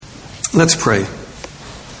Let's pray.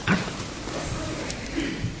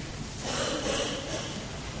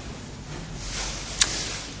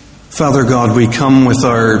 Father God, we come with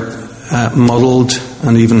our muddled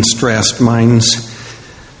and even stressed minds.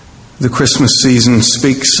 The Christmas season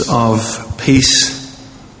speaks of peace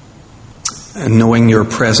and knowing your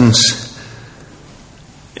presence.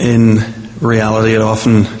 In reality, it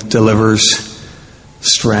often delivers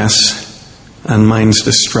stress and minds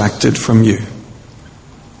distracted from you.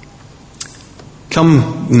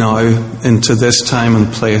 Come now into this time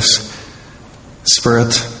and place,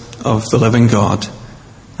 Spirit of the living God,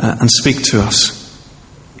 and speak to us.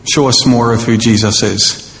 Show us more of who Jesus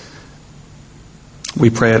is. We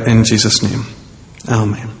pray it in Jesus' name.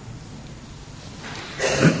 Amen.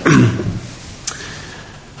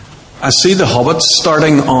 I see The Hobbit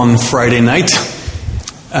starting on Friday night.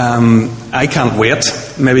 I can't wait.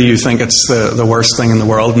 Maybe you think it's the worst thing in the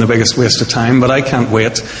world and the biggest waste of time, but I can't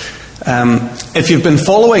wait. If you've been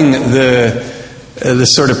following the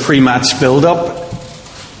sort of pre-match build-up,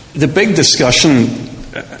 the big discussion,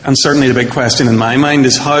 and certainly the big question in my mind,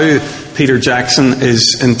 is how Peter Jackson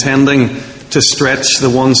is intending to stretch the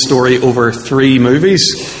one story over 3 movies.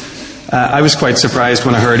 I was quite surprised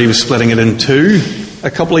when I heard he was splitting it in 2 a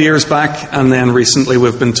couple of years back, and then recently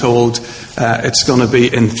we've been told it's going to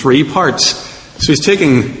be in 3 parts. So he's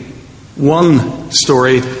taking one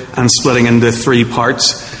story and splitting into 3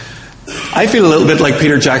 parts. I feel a little bit like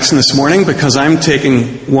Peter Jackson this morning because I'm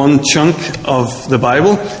taking one chunk of the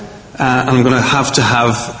Bible and I'm going to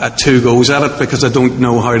have 2 goes at it because I don't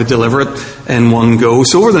know how to deliver it in one go.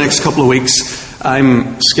 So over the next couple of weeks,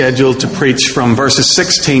 I'm scheduled to preach from verses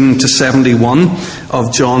 16 to 71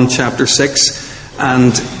 of John chapter 6.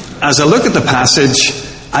 And as I look at the passage,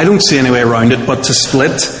 I don't see any way around it but to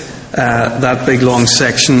split that big long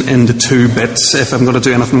section into 2 bits if I'm going to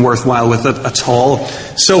do anything worthwhile with it at all.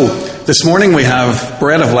 So this morning we have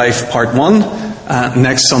Bread of Life Part 1.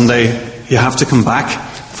 Next Sunday you have to come back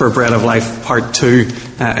for Bread of Life Part 2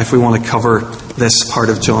 if we want to cover this part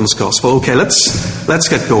of John's Gospel. Okay, let's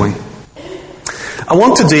get going. I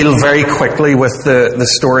want to deal very quickly with the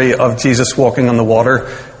story of Jesus walking on the water.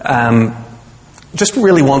 Just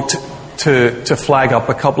really want to flag up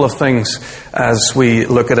a couple of things as we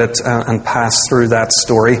look at it and pass through that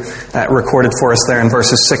story recorded for us there in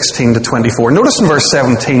verses 16 to 24. Notice in verse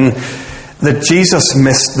 17 that Jesus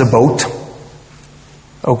missed the boat.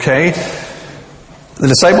 Okay? The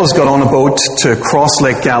disciples got on a boat to cross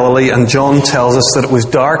Lake Galilee, and John tells us that it was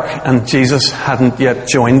dark and Jesus hadn't yet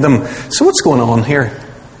joined them. So what's going on here?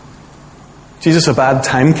 Jesus a bad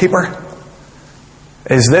timekeeper?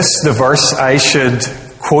 Is this the verse I should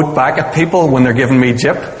quote back at people when they're giving me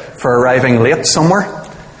jip for arriving late somewhere?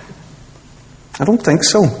 I don't think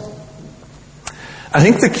so. I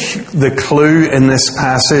think the clue in this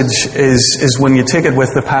passage is when you take it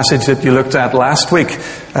with the passage that you looked at last week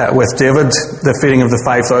with David, the feeding of the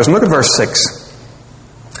 5,000. Look at verse 6.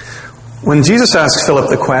 When Jesus asked Philip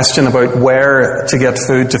the question about where to get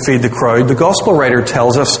food to feed the crowd, the Gospel writer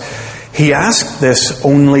tells us he asked this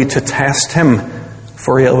only to test him,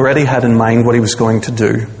 for he already had in mind what he was going to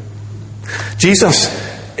do. Jesus,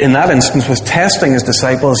 in that instance, was testing his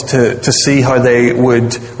disciples to see how they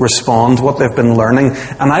would respond, what they've been learning.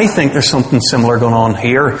 And I think there's something similar going on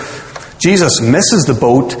here. Jesus misses the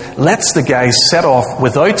boat, lets the guys set off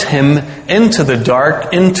without him into the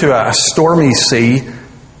dark, into a stormy sea,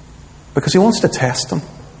 because he wants to test them.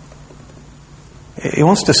 He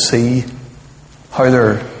wants to see how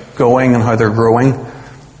they're going and how they're growing.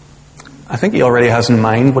 I think he already has in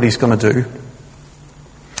mind what he's going to do.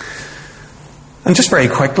 And just very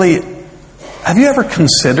quickly, have you ever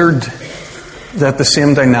considered that the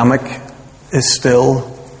same dynamic is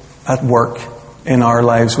still at work in our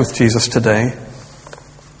lives with Jesus today?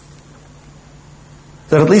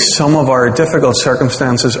 That at least some of our difficult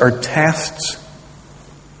circumstances are tests.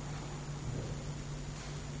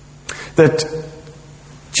 That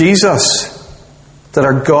Jesus, that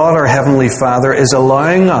our God, our Heavenly Father, is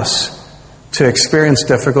allowing us to experience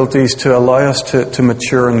difficulties, to allow us to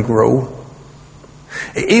mature and grow.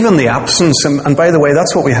 Even the absence, and by the way,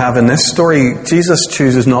 that's what we have in this story. Jesus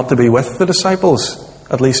chooses not to be with the disciples,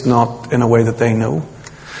 at least not in a way that they know.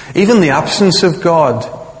 Even the absence of God.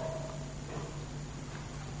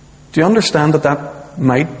 Do you understand that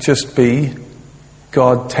might just be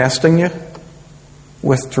God testing you,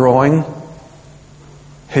 withdrawing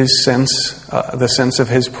His sense, the sense of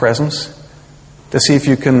His presence, to see if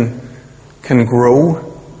you can grow,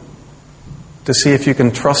 to see if you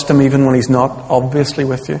can trust Him even when He's not obviously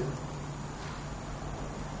with you?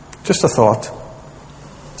 Just a thought.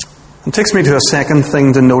 It takes me to a second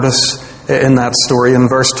thing to notice in that story in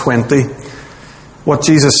verse 20. What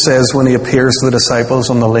Jesus says when he appears to the disciples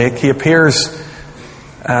on the lake. He appears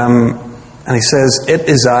and he says, "It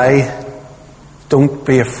is I, don't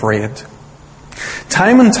be afraid."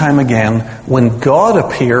 Time and time again, when God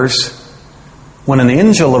appears, when an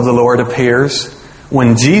angel of the Lord appears,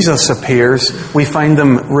 when Jesus appears, we find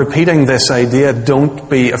them repeating this idea, don't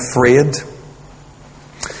be afraid.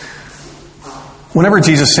 Whenever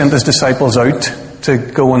Jesus sent his disciples out to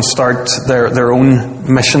go and start their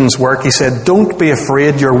own missions work, he said, "Don't be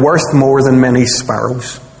afraid, you're worth more than many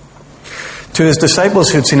sparrows." To his disciples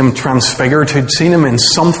who'd seen him transfigured, who'd seen him in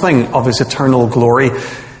something of his eternal glory,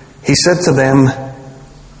 he said to them,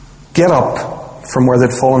 "Get up from where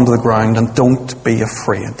they'd fallen to the ground and don't be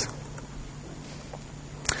afraid."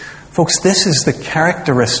 Folks, this is the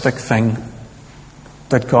characteristic thing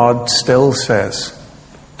that God still says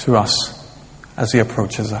to us as he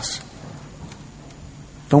approaches us.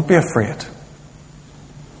 Don't be afraid.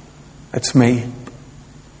 It's me.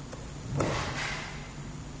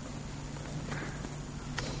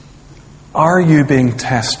 Are you being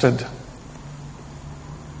tested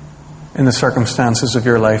in the circumstances of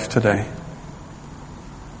your life today?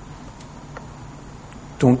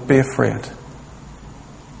 Don't be afraid.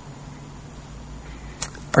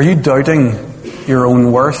 Are you doubting your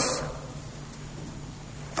own worth?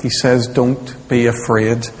 He says, don't be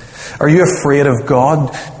afraid. Are you afraid of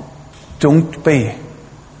God? Don't be.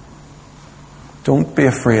 Don't be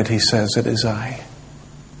afraid, he says, it is I.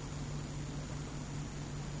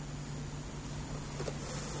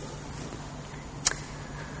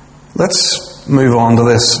 Let's move on to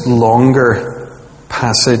this longer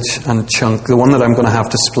passage and chunk, the one that I'm going to have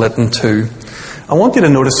to split in two. I want you to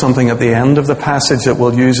notice something at the end of the passage that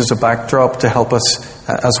we'll use as a backdrop to help us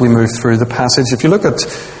as we move through the passage. If you look at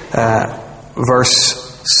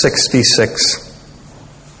verse 66.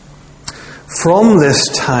 From this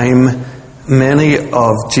time, many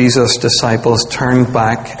of Jesus' disciples turned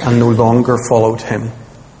back and no longer followed him.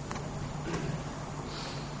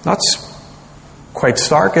 That's quite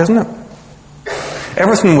stark, isn't it?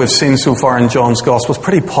 Everything we've seen so far in John's Gospel is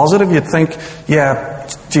pretty positive. You'd think, yeah,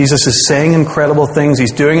 Jesus is saying incredible things,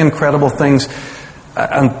 he's doing incredible things,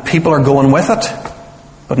 and people are going with it.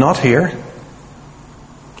 But not here.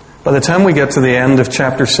 By the time we get to the end of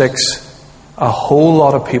chapter 6, a whole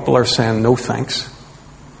lot of people are saying, no thanks.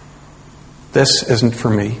 This isn't for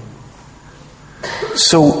me.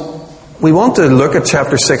 So, we want to look at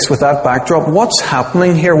chapter 6 with that backdrop. What's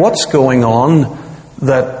happening here? What's going on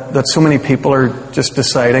that so many people are just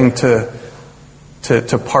deciding to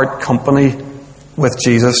part company with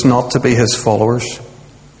Jesus, not to be his followers?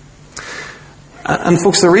 And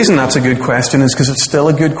folks, the reason that's a good question is because it's still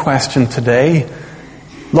a good question today.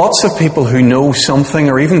 Lots of people who know something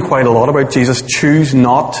or even quite a lot about Jesus choose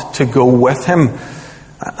not to go with him.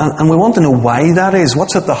 And we want to know why that is.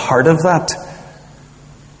 What's at the heart of that?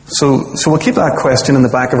 So we'll keep that question in the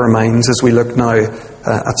back of our minds as we look now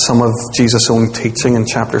at some of Jesus' own teaching in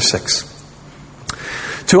chapter 6.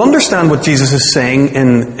 To understand what Jesus is saying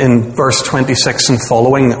in verse 26 and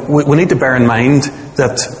following, we need to bear in mind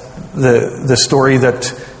that the story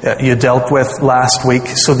that you dealt with last week.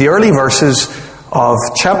 So the early verses of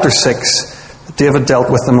chapter 6, David dealt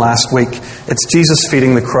with them last week. It's Jesus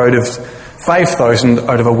feeding the crowd of 5,000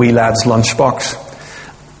 out of a wee lad's lunchbox.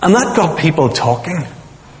 And that got people talking.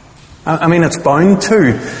 I mean, it's bound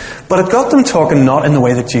to. But it got them talking not in the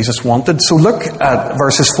way that Jesus wanted. So look at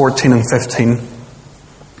verses 14 and 15.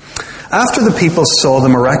 After the people saw the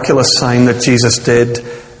miraculous sign that Jesus did,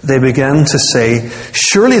 they began to say,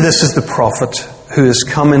 "Surely this is the prophet who has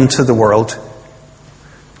come into the world."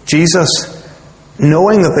 Jesus,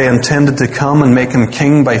 knowing that they intended to come and make him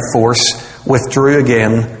king by force, withdrew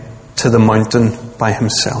again to the mountain by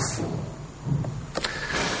himself.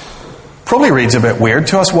 Probably reads a bit weird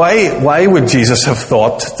to us. Why would Jesus have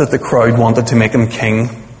thought that the crowd wanted to make him king?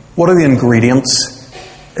 What are the ingredients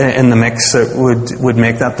in the mix that would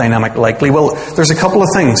make that dynamic likely? Well, there's a couple of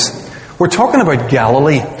things. We're talking about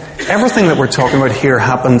Galilee. Everything that we're talking about here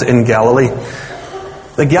happened in Galilee.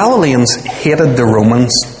 The Galileans hated the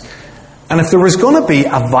Romans. And if there was going to be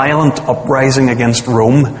a violent uprising against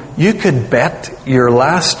Rome, you could bet your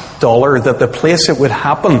last dollar that the place it would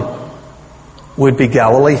happen would be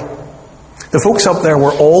Galilee. The folks up there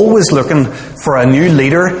were always looking for a new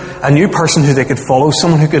leader, a new person who they could follow,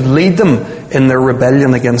 someone who could lead them in their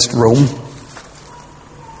rebellion against Rome.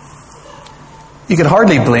 You could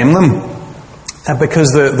hardly blame them, because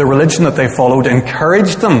the religion that they followed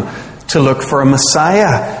encouraged them to look for a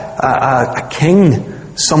Messiah, a king,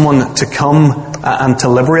 someone to come and to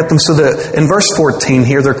liberate them. So in verse 14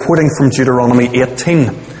 here, they're quoting from Deuteronomy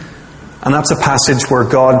 18. And that's a passage where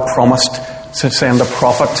God promised to send a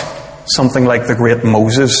prophet, something like the great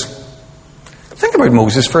Moses. Think about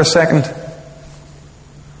Moses for a second.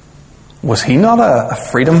 Was he not a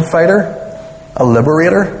freedom fighter? A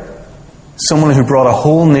liberator? Someone who brought a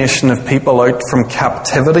whole nation of people out from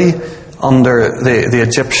captivity under the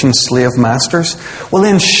Egyptian slave masters? Well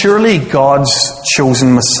then surely God's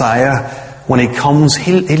chosen Messiah, when he comes,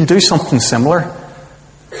 he'll do something similar.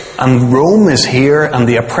 And Rome is here and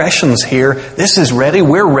the oppression's here. This is ready.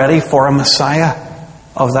 We're ready for a Messiah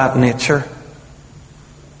of that nature.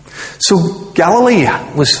 So Galilee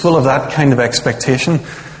was full of that kind of expectation.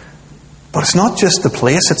 But it's not just the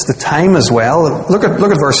place, it's the time as well. Look at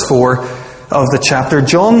verse 4 of the chapter.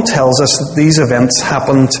 John tells us that these events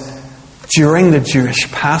happened during the Jewish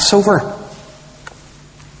Passover.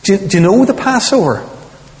 Do you know the Passover?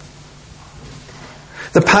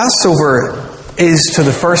 The Passover is to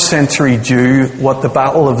the first century Jew what the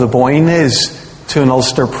Battle of the Boyne is to an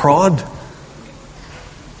Ulster prod.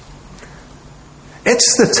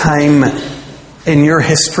 It's the time in your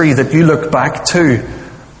history that you look back to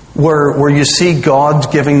where you see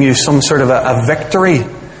God giving you some sort of a victory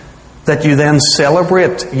that you then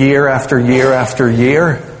celebrate year after year after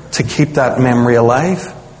year to keep that memory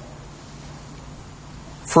alive.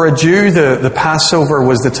 For a Jew, the Passover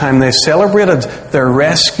was the time they celebrated their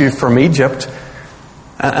rescue from Egypt.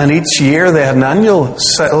 And each year they had an annual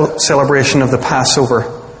celebration of the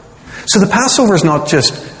Passover. So the Passover is not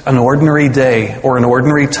just an ordinary day or an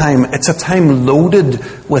ordinary time. It's a time loaded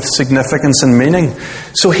with significance and meaning.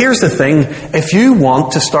 So here's the thing. If you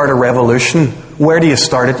want to start a revolution, where do you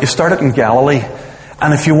start it? You start it in Galilee.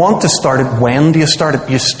 And if you want to start it, when do you start it?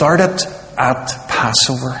 You start it at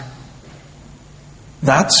Passover.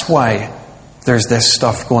 That's why there's this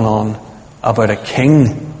stuff going on about a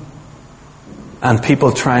king and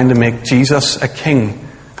people trying to make Jesus a king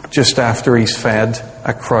just after he's fed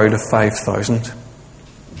a crowd of 5,000.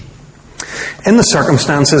 In the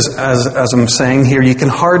circumstances, as I'm saying here, you can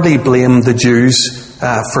hardly blame the Jews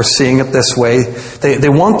for seeing it this way. They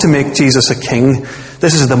want to make Jesus a king.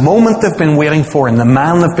 This is the moment they've been waiting for and the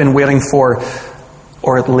man they've been waiting for,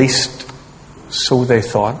 or at least so they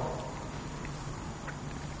thought.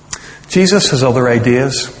 Jesus has other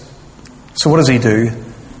ideas. So what does he do?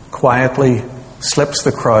 Quietly slips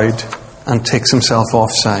the crowd and takes himself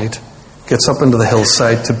offside. Gets up into the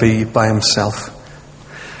hillside to be by himself.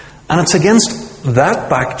 And it's against that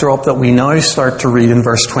backdrop that we now start to read in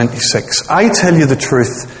verse 26. I tell you the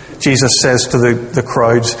truth, Jesus says to the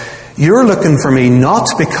crowds, you're looking for me not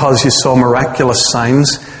because you saw miraculous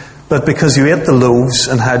signs, but because you ate the loaves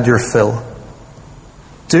and had your fill.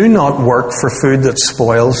 Do not work for food that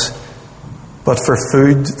spoils, but for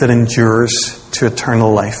food that endures to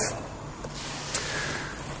eternal life.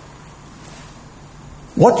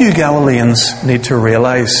 What you Galileans need to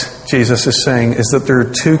realize, Jesus is saying, is that there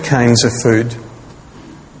are two kinds of food,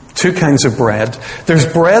 two kinds of bread. There's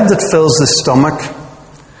bread that fills the stomach.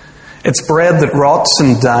 It's bread that rots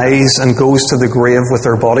and dies and goes to the grave with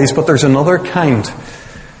our bodies. But there's another kind.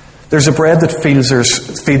 There's a bread that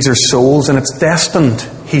feeds our souls, and it's destined,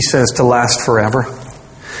 he says, to last forever.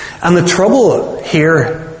 And the trouble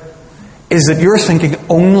here is that you're thinking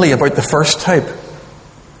only about the first type,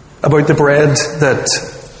 about the bread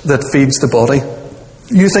that feeds the body.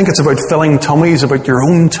 You think it's about filling tummies, about your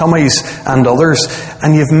own tummies and others,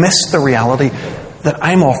 and you've missed the reality that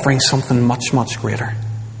I'm offering something much, much greater.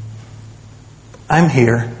 I'm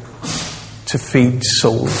here to feed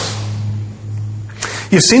souls.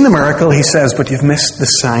 You've seen the miracle, he says, but you've missed the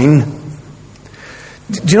sign.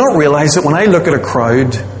 Do you not realize that when I look at a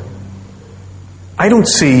crowd, I don't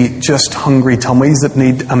see just hungry tummies that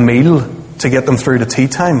need a meal to get them through to tea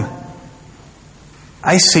time.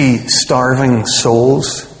 I see starving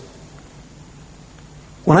souls.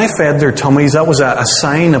 When I fed their tummies, that was a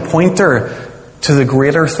sign, a pointer to the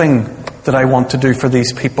greater thing that I want to do for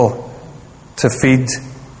these people, to feed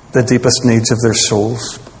the deepest needs of their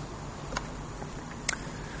souls.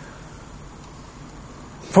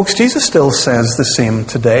 Folks, Jesus still says the same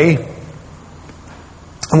today.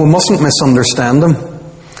 And we mustn't misunderstand him.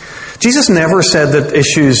 Jesus never said that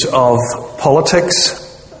issues of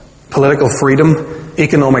politics, political freedom,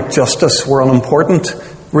 economic justice were unimportant.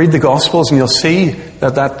 Read the Gospels and you'll see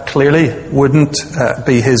that clearly wouldn't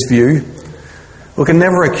be his view. We can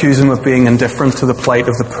never accuse him of being indifferent to the plight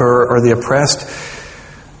of the poor or the oppressed.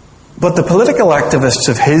 But the political activists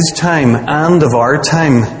of his time and of our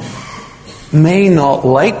time may not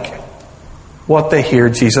like what they hear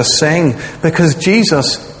Jesus saying, because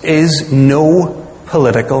Jesus is no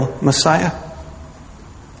political Messiah.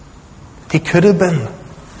 He could have been.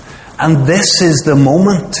 And this is the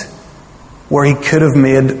moment where he could have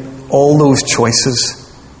made all those choices.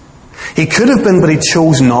 He could have been, but he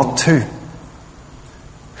chose not to.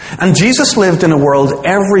 And Jesus lived in a world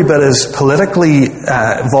every bit as politically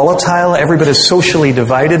volatile, every bit as socially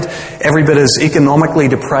divided, every bit as economically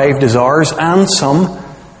deprived as ours, and some.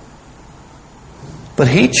 But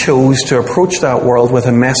he chose to approach that world with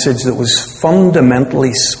a message that was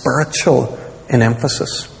fundamentally spiritual in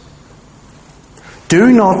emphasis.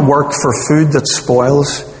 Do not work for food that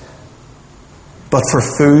spoils, but for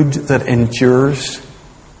food that endures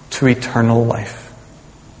to eternal life.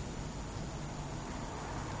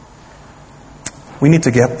 We need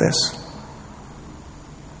to get this.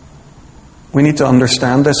 We need to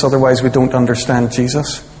understand this, otherwise we don't understand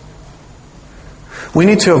Jesus. We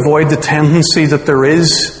need to avoid the tendency that there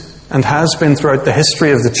is and has been throughout the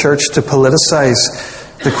history of the church to politicize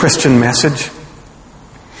the Christian message.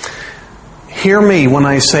 Hear me when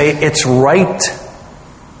I say it's right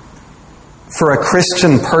for a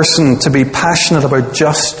Christian person to be passionate about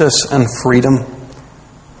justice and freedom.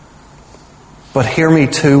 But hear me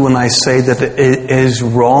too when I say that it is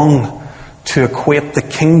wrong to equate the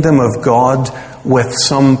kingdom of God with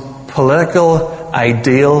some political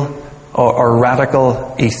ideal or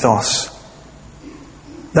radical ethos.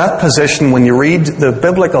 That position, when you read the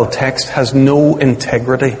biblical text, has no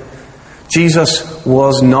integrity. Jesus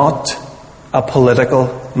was not a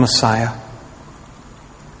political Messiah.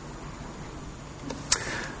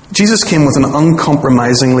 Jesus came with an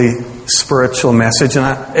uncompromisingly spiritual message,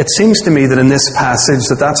 and it seems to me that in this passage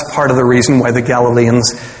that's part of the reason why the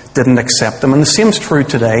Galileans didn't accept him. And the same is true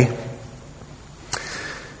today.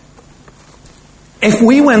 If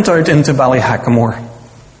we went out into Ballyhackamore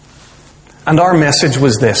and our message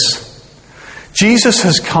was this: Jesus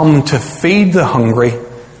has come to feed the hungry,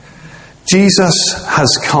 Jesus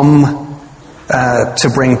has come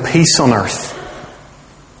to bring peace on earth.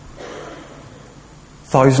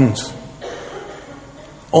 Thousands,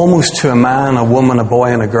 almost to a man, a woman, a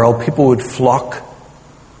boy and a girl, people would flock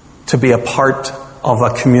to be a part of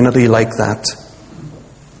a community like that.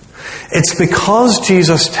 It's because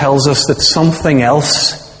Jesus tells us that something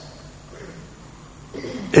else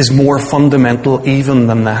is more fundamental even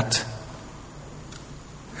than that.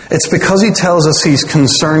 It's because he tells us he's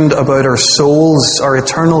concerned about our souls, our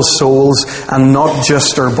eternal souls, and not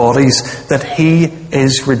just our bodies, that he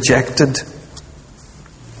is rejected.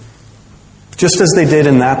 Just as they did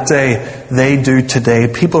in that day, they do today.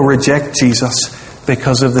 People reject Jesus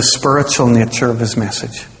because of the spiritual nature of his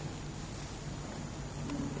message.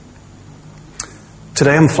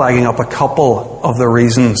 Today I'm flagging up a couple of the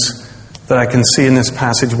reasons that I can see in this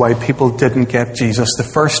passage why people didn't get Jesus. The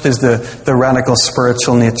first is the radical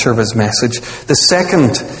spiritual nature of his message. The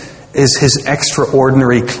second is his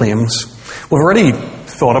extraordinary claims. We've already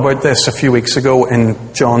thought about this a few weeks ago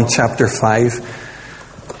in John chapter 5.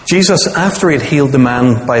 Jesus, after he had healed the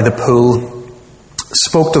man by the pool,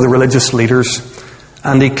 spoke to the religious leaders,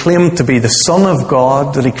 and he claimed to be the Son of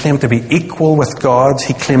God, that he claimed to be equal with God.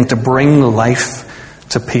 He claimed to bring life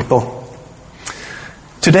to people.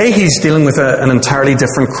 Today he's dealing with an entirely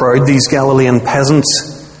different crowd, these Galilean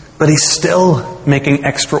peasants, but he's still making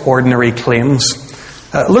extraordinary claims.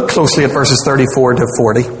 Look closely at verses 34 to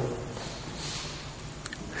 40.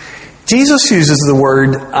 Jesus uses the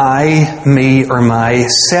word I, me, or my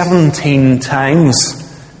 17 times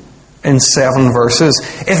in 7 verses.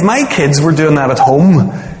 If my kids were doing that at home,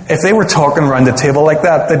 if they were talking around the table like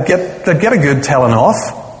that, they'd get a good telling off.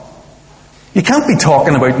 You can't be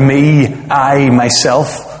talking about me, I,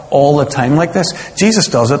 myself all the time like this. Jesus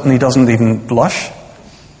does it and he doesn't even blush.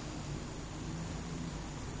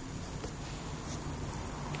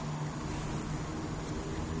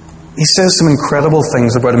 He says some incredible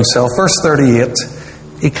things about himself. Verse 38,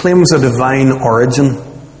 he claims a divine origin.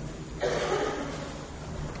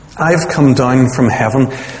 I've come down from heaven.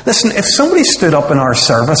 Listen, if somebody stood up in our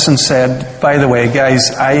service and said, by the way, guys,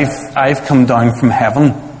 I've come down from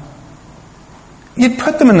heaven, you'd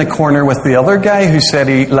put them in the corner with the other guy who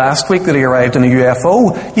said last week that he arrived in a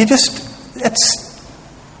UFO.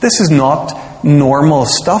 This is not normal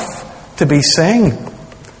stuff to be saying.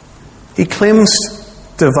 He claims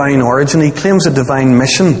divine origin. He claims a divine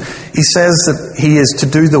mission. He says that he is to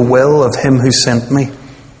do the will of him who sent me.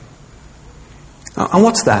 And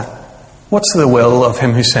what's that? What's the will of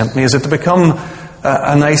him who sent me? Is it to become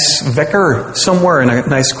a nice vicar somewhere in a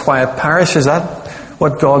nice quiet parish? Is that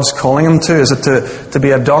what God's calling him to? Is it to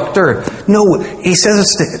be a doctor? No, he says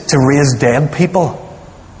it's to raise dead people.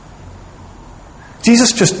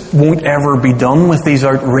 Jesus just won't ever be done with these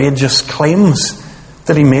outrageous claims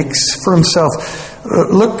that he makes for himself.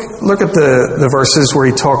 Look at the verses where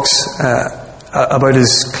he talks about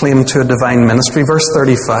his claim to a divine ministry. Verse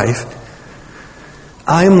 35,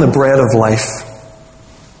 I am the bread of life.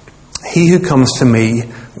 He who comes to me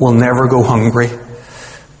will never go hungry,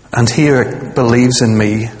 and he who believes in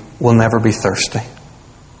me will never be thirsty.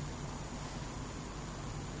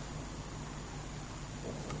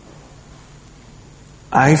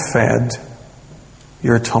 I fed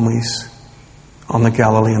your tummies on the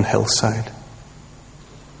Galilean hillside,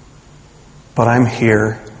 but I'm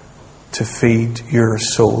here to feed your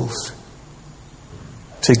souls,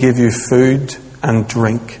 to give you food and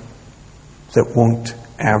drink that won't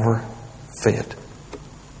ever fade.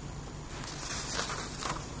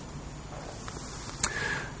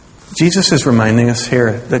 Jesus is reminding us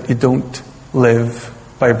here that you don't live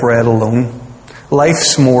by bread alone.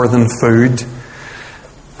 Life's more than food.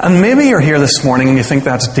 And maybe you're here this morning and you think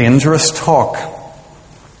that's dangerous talk.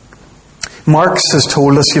 Marx has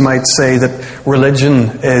told us, you might say, that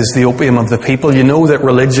religion is the opium of the people. You know that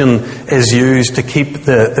religion is used to keep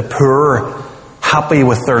the poor happy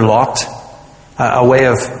with their lot, a way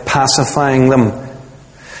of pacifying them.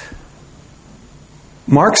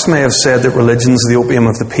 Marx may have said that religion is the opium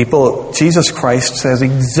of the people. Jesus Christ says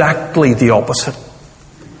exactly the opposite.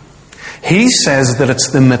 He says that it's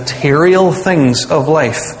the material things of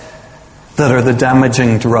life that are the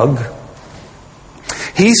damaging drug.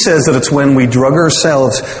 He says that it's when we drug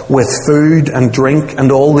ourselves with food and drink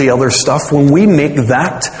and all the other stuff, when we make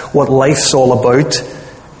that what life's all about,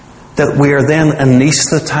 that we are then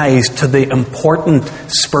anesthetized to the important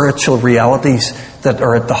spiritual realities that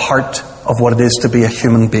are at the heart of what it is to be a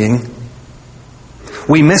human being.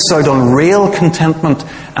 We miss out on real contentment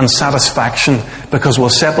and satisfaction because we'll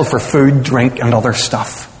settle for food, drink, and other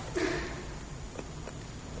stuff.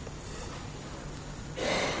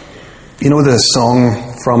 You know the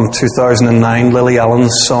song from 2009, Lily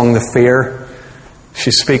Allen's song, The Fear?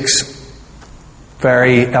 She speaks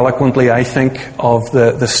very eloquently, I think, of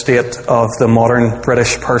the state of the modern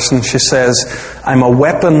British person. She says, I'm a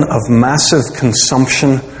weapon of massive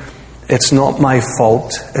consumption. It's not my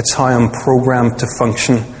fault. It's how I'm programmed to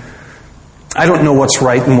function. I don't know what's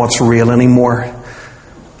right and what's real anymore.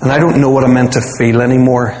 And I don't know what I'm meant to feel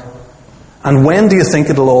anymore. And when do you think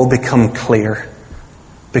it'll all become clear?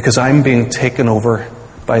 Because I'm being taken over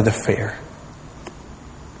by the fear.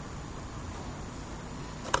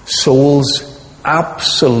 Souls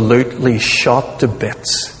absolutely shot to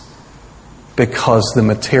bits because the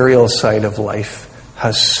material side of life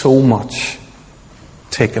has so much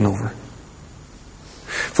taken over.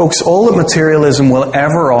 Folks, all that materialism will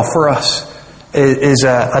ever offer us is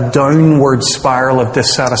a downward spiral of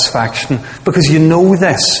dissatisfaction, because you know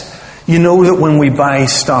this. You know that when we buy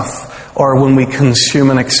stuff or when we consume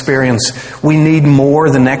an experience, we need more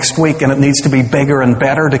the next week, and it needs to be bigger and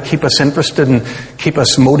better to keep us interested and keep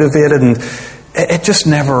us motivated, and it just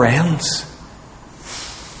never ends.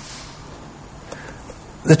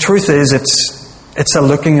 The truth is, it's a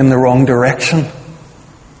looking in the wrong direction.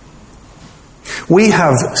 We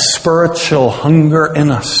have spiritual hunger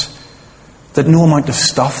in us that no amount of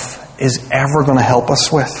stuff is ever going to help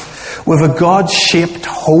us with. We have a God-shaped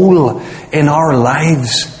hole in our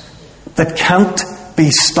lives that can't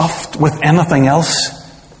be stuffed with anything else.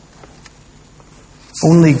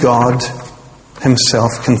 Only God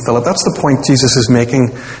Himself can fill it. That's the point Jesus is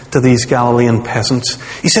making to these Galilean peasants.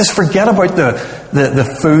 He says, forget about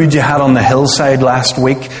the food you had on the hillside last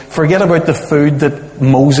week. Forget about the food that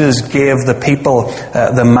Moses gave the people,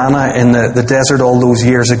 the manna in the desert all those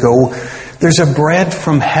years ago. There's a bread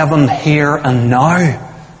from heaven here and now.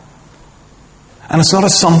 And it's not a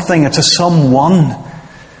something, it's a someone.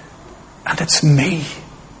 And it's me.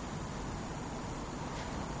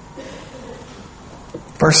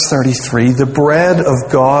 Verse 33, the bread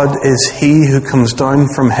of God is He who comes down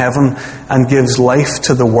from heaven and gives life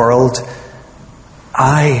to the world.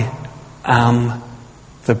 I am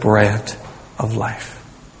the bread of life.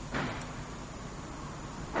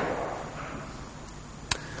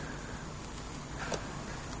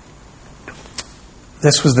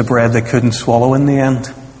 This was the bread they couldn't swallow in the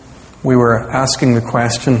end. We were asking the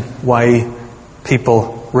question why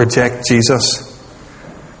people reject Jesus.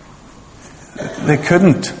 They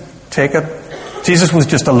couldn't take it. Jesus was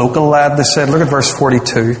just a local lad, they said. Look at verse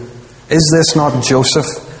 42. Is this not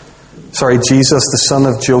Jesus, the son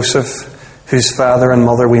of Joseph, whose father and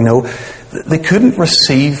mother we know? They couldn't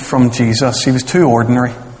receive from Jesus. He was too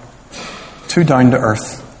ordinary, too down to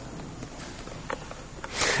earth.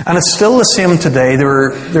 And it's still the same today.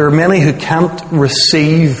 There are many who can't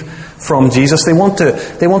receive from Jesus. They want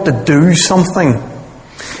to do something.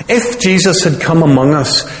 If Jesus had come among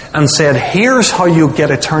us and said, here's how you get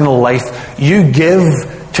eternal life, you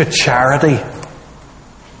give to charity,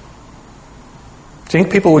 Do you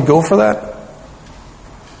think people would go for that?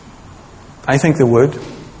 I think they would.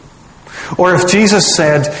 Or if Jesus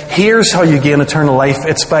said, here's how you gain eternal life,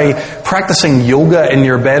 it's by practicing yoga in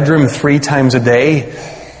your bedroom 3 times a day.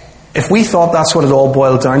 If we thought that's what it all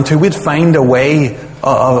boiled down to, we'd find a way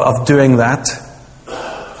of doing that.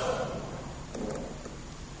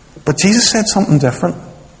 But Jesus said something different.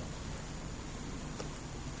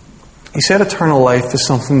 He said eternal life is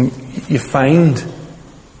something you find.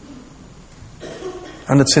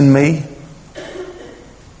 And it's in me.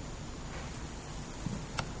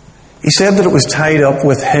 He said that it was tied up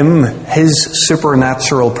with Him, His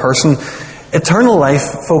supernatural person. Eternal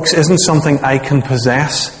life, folks, isn't something I can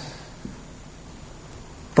possess.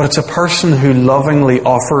 But it's a person who lovingly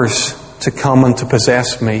offers to come and to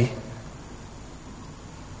possess me.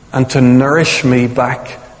 And to nourish me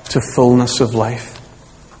back to fullness of life.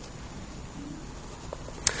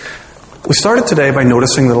 We started today by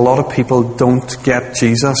noticing that a lot of people don't get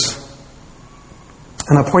Jesus.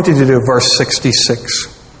 And I pointed you to verse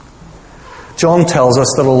 66. John tells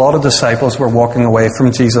us that a lot of disciples were walking away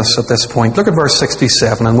from Jesus at this point. Look at verse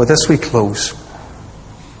 67, and with this we close.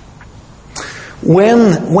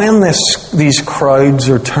 When these crowds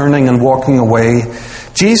are turning and walking away,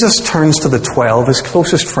 Jesus turns to the 12, his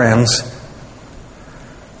closest friends,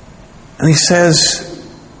 and he says,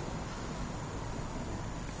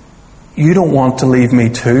 you don't want to leave me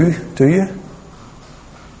too, do you?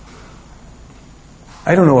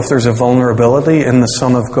 I don't know if there's a vulnerability in the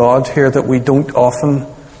Son of God here that we don't often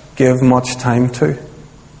give much time to.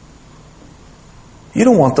 You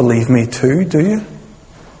don't want to leave me too, do you?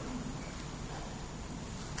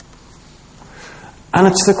 And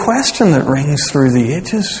it's the question that rings through the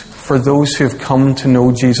ages for those who've come to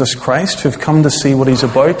know Jesus Christ, who've come to see what He's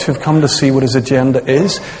about, who've come to see what His agenda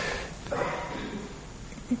is.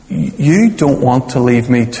 You don't want to leave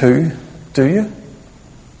me too, do you?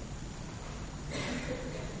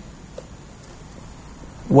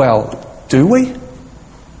 Well, do we?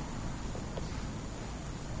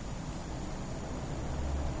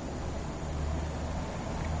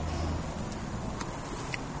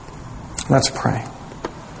 Let's pray.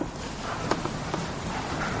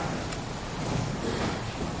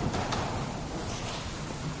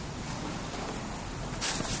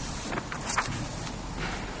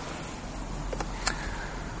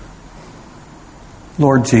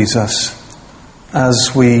 Lord Jesus,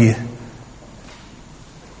 as we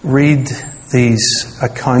read these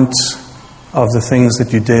accounts of the things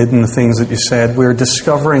that you did and the things that you said, we're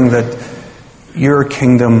discovering that your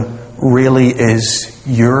kingdom really is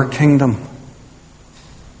your kingdom.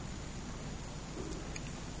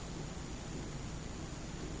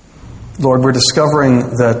 Lord, we're discovering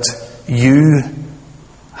that you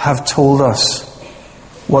have told us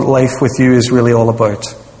what life with you is really all about.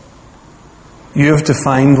 You have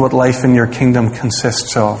defined what life in your kingdom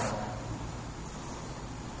consists of.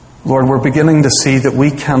 Lord, we're beginning to see that we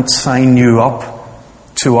can't sign you up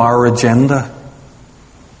to our agenda.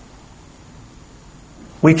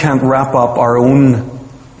 We can't wrap up our own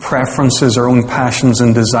preferences, our own passions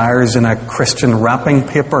and desires in a Christian wrapping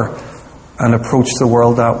paper and approach the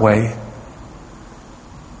world that way.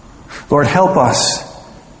 Lord, help us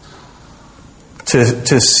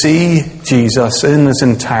to see Jesus in His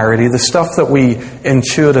entirety, the stuff that we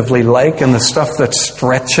intuitively like and the stuff that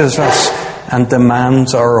stretches us and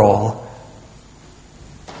demands our all.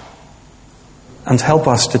 And help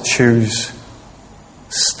us to choose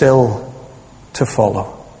still to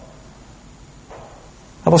follow.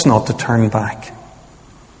 Help us not to turn back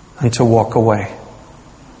and to walk away.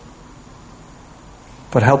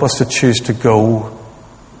 But help us to choose to go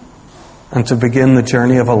and to begin the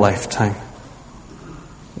journey of a lifetime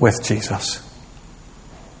with Jesus.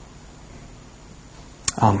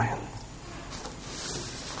 Amen.